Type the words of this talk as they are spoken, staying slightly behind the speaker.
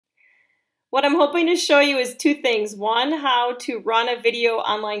What I'm hoping to show you is two things. One, how to run a video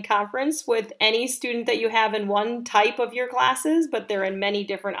online conference with any student that you have in one type of your classes, but they're in many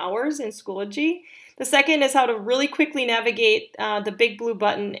different hours in Schoology. The second is how to really quickly navigate the big blue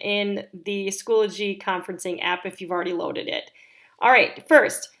button in the Schoology conferencing app if you've already loaded it. All right,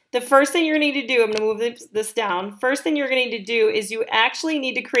 the first thing you're going to need to do, I'm going to move this down. First thing you're going to need to do is you actually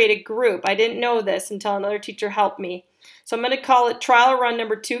need to create a group. I didn't know this until another teacher helped me. So I'm going to call it trial run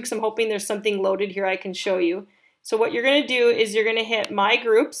number 2 because I'm hoping there's something loaded here I can show you. So what you're going to do is you're going to hit My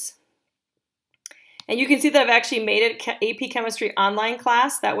Groups. And you can see that I've actually made it AP Chemistry online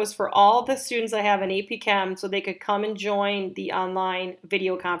class. That was for all the students I have in AP Chem so they could come and join the online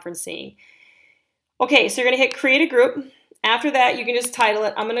video conferencing. Okay, so you're going to hit Create a Group. After that, you can just title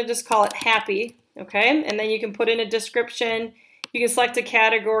it. I'm going to just call it Happy, okay? And then you can put in a description. You can select a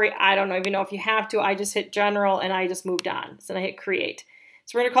category. I don't even know if you have to. I just hit General and I just moved on. So then I hit Create.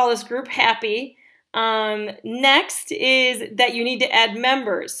 So we're going to call this group Happy. Next is that you need to add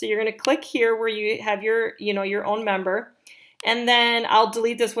members. So you're going to click here where you have your own member. And then I'll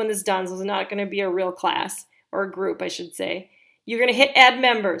delete this when this is done. So it's not going to be a real class or a group, I should say. You're going to hit Add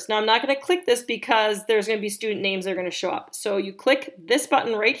Members. Now I'm not going to click this because there's going to be student names that are going to show up. So you click this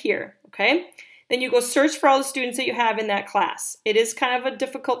button right here, okay? Then you go search for all the students that you have in that class. It is kind of a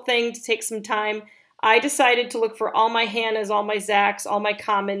difficult thing to take some time. I decided to look for all my Hannahs, all my Zachs, all my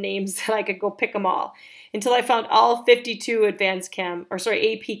common names that I could go pick them all until I found all 52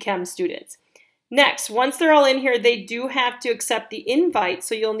 AP Chem students. Next, once they're all in here, they do have to accept the invite.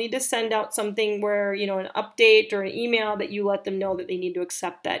 So you'll need to send out something where, an update or an email that you let them know that they need to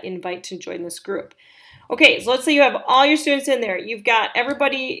accept that invite to join this group. Okay, so let's say you have all your students in there. You've got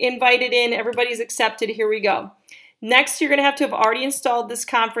everybody invited in, everybody's accepted. Here we go. Next, you're going to have already installed this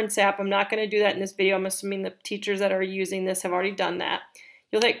conference app. I'm not going to do that in this video. I'm assuming the teachers that are using this have already done that.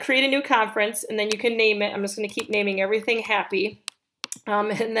 You'll hit Create a New Conference, and then you can name it. I'm just going to keep naming everything Happy.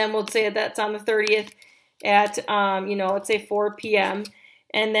 And then we'll say that's on the 30th at, let's say 4 p.m.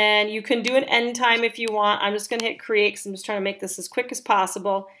 And then you can do an end time if you want. I'm just going to hit Create because I'm just trying to make this as quick as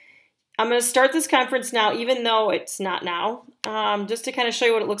possible. I'm going to start this conference now, even though it's not now, just to kind of show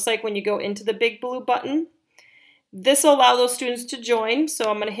you what it looks like when you go into the big blue button. This will allow those students to join.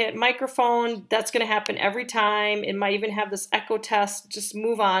 So I'm going to hit microphone. That's going to happen every time. It might even have this echo test. Just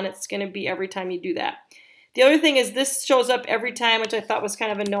move on. It's going to be every time you do that. The other thing is this shows up every time, which I thought was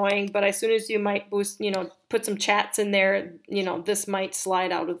kind of annoying, but as soon as you might put some chats in there, this might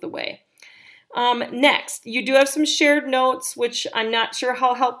slide out of the way. Next, you do have some shared notes, which I'm not sure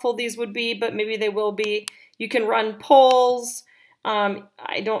how helpful these would be, but maybe they will be. You can run polls.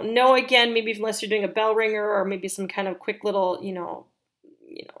 I don't know, again, maybe unless you're doing a bell ringer or maybe some kind of quick little,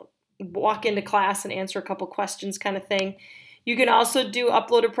 walk into class and answer a couple questions kind of thing. You can also do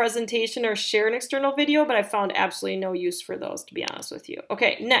upload a presentation or share an external video, but I found absolutely no use for those, to be honest with you.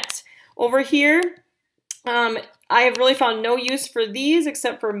 Okay, next, over here, I have really found no use for these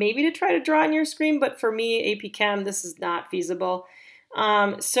except for maybe to try to draw on your screen, but for me, AP Chem, this is not feasible.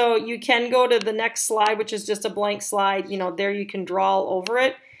 So you can go to the next slide, which is just a blank slide. There you can draw all over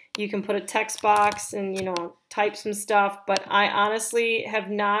it. You can put a text box and, type some stuff, but I honestly have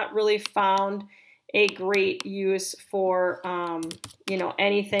not really found a great use for,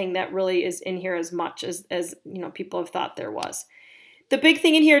 anything that really is in here as much as people have thought there was. The big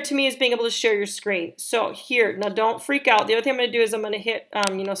thing in here to me is being able to share your screen. So here, now don't freak out. The other thing I'm going to do is I'm going to hit,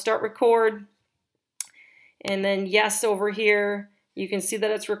 start record. And then yes, over here, you can see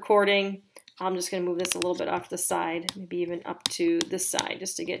that it's recording. I'm just going to move this a little bit off the side, maybe even up to this side,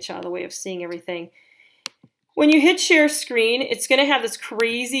 just to get you out of the way of seeing everything. When you hit share screen, it's going to have this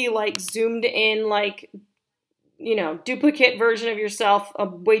crazy, zoomed in, duplicate version of yourself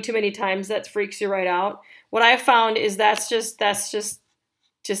way too many times. That freaks you right out. What I found is that's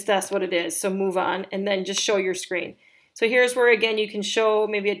what it is. So move on and then just show your screen. So here's where, again, you can show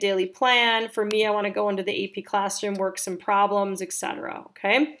maybe a daily plan. For me, I want to go into the AP Classroom, work some problems, etc.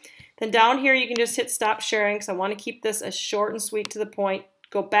 Okay. Then down here, you can just hit stop sharing because I want to keep this as short and sweet to the point.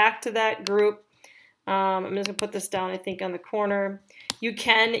 Go back to that group. I'm just going to put this down, I think, on the corner. You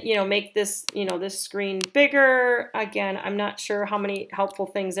can, make this, this screen bigger. Again, I'm not sure how many helpful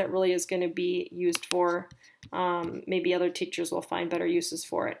things that really is going to be used for. Maybe other teachers will find better uses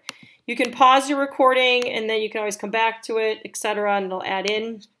for it. You can pause your recording, and then you can always come back to it, etc., and it'll add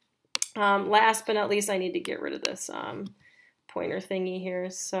in. Last but not least, I need to get rid of this pointer thingy here,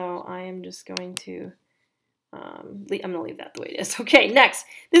 so I am just going to... I'm going to leave that the way it is. Okay, next.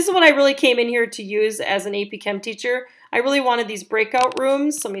 This is what I really came in here to use as an AP Chem teacher. I really wanted these breakout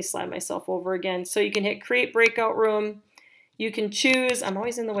rooms. So let me slide myself over again. So you can hit Create Breakout Room. You can choose, I'm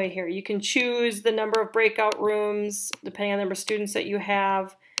always in the way here, you can choose the number of breakout rooms depending on the number of students that you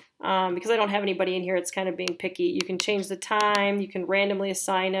have. Because I don't have anybody in here, it's kind of being picky. You can change the time, you can randomly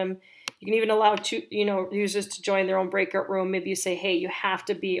assign them. You can even allow users to join their own breakout room. Maybe you say, hey, you have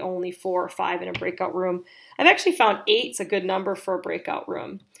to be only 4 or 5 in a breakout room. I've actually found 8's a good number for a breakout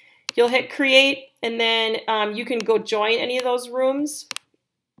room. You'll hit create, and then you can go join any of those rooms.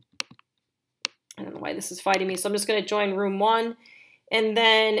 I don't know why this is fighting me, so I'm just going to join room 1. And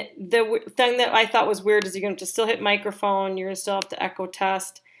then the thing that I thought was weird is you're going to still hit microphone. You're going to still have to echo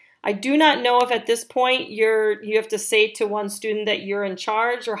test. I do not know if at this point you have to say to one student that you're in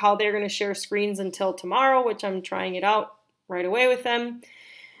charge or how they're going to share screens until tomorrow, which I'm trying it out right away with them.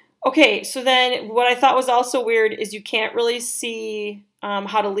 Okay, so then what I thought was also weird is you can't really see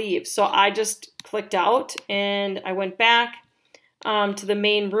how to leave. So I just clicked out and I went back to the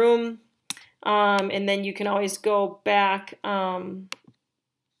main room. And then you can always go back, and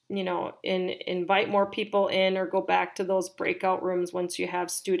invite more people in or go back to those breakout rooms once you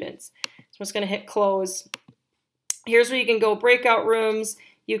have students. So I'm just going to hit close. Here's where you can go breakout rooms.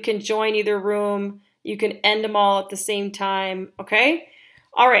 You can join either room. You can end them all at the same time. Okay.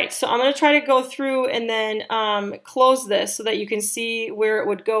 All right. So I'm going to try to go through and then close this so that you can see where it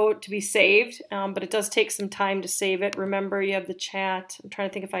would go to be saved. But it does take some time to save it. Remember, you have the chat. I'm trying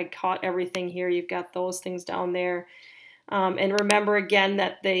to think if I caught everything here. You've got those things down there. And remember again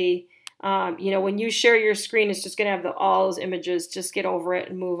that when you share your screen, it's just going to have all those images. Just get over it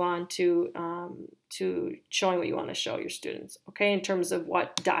and move on to showing what you want to show your students, okay, in terms of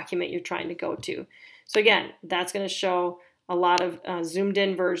what document you're trying to go to. So again, that's going to show a lot of zoomed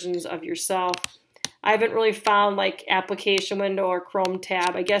in versions of yourself. I haven't really found like application window or Chrome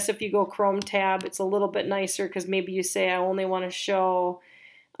tab. I guess if you go Chrome tab, it's a little bit nicer because maybe you say I only want to show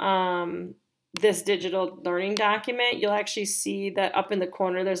this digital learning document. You'll actually see that up in the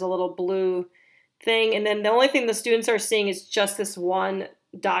corner there's a little blue thing, and then the only thing the students are seeing is just this one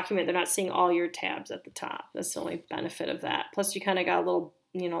document. They're not seeing all your tabs at the top. That's the only benefit of that. Plus you kind of got a little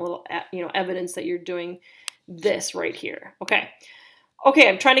evidence that you're doing this right here. Okay,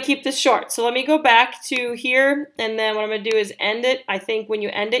 I'm trying to keep this short, so let me go back to here, and then what I'm going to do is end it. I think when you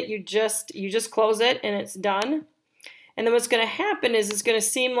end it, you just close it and it's done. And then what's going to happen is it's going to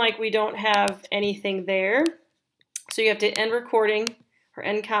seem like we don't have anything there. So you have to end recording or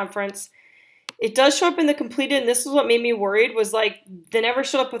end conference. It does show up in the completed, and this is what made me worried, was like they never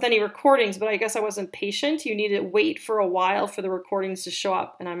showed up with any recordings, but I guess I wasn't patient. You need to wait for a while for the recordings to show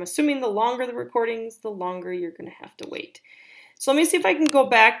up. And I'm assuming the longer the recordings, the longer you're going to have to wait. So let me see if I can go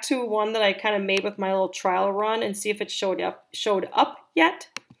back to one that I kind of made with my little trial run and see if it showed up yet.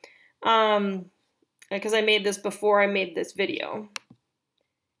 Because I made this before I made this video.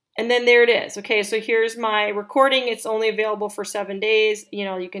 And then there it is. Okay, so here's my recording. It's only available for 7 days.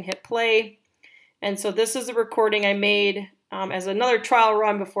 You can hit play. And so this is a recording I made as another trial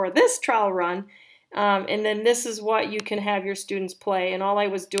run before this trial run. And then this is what you can have your students play. And all I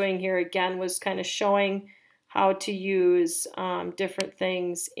was doing here again was kind of showing how to use different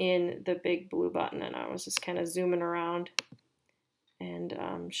things in the BigBlueButton. And I was just kind of zooming around and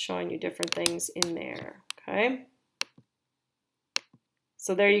showing you different things in there, okay?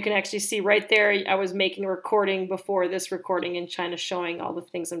 So there you can actually see right there, I was making a recording before this recording and kind of showing all the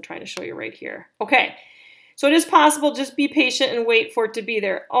things I'm trying to show you right here. Okay, so it is possible, just be patient and wait for it to be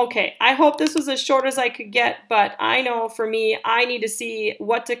there. Okay, I hope this was as short as I could get, but I know for me, I need to see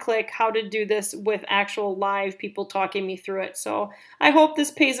what to click, how to do this with actual live people talking me through it. So I hope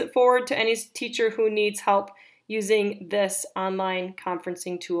this pays it forward to any teacher who needs help using this online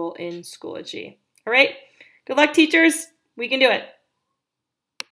conferencing tool in Schoology. All right, good luck teachers, we can do it.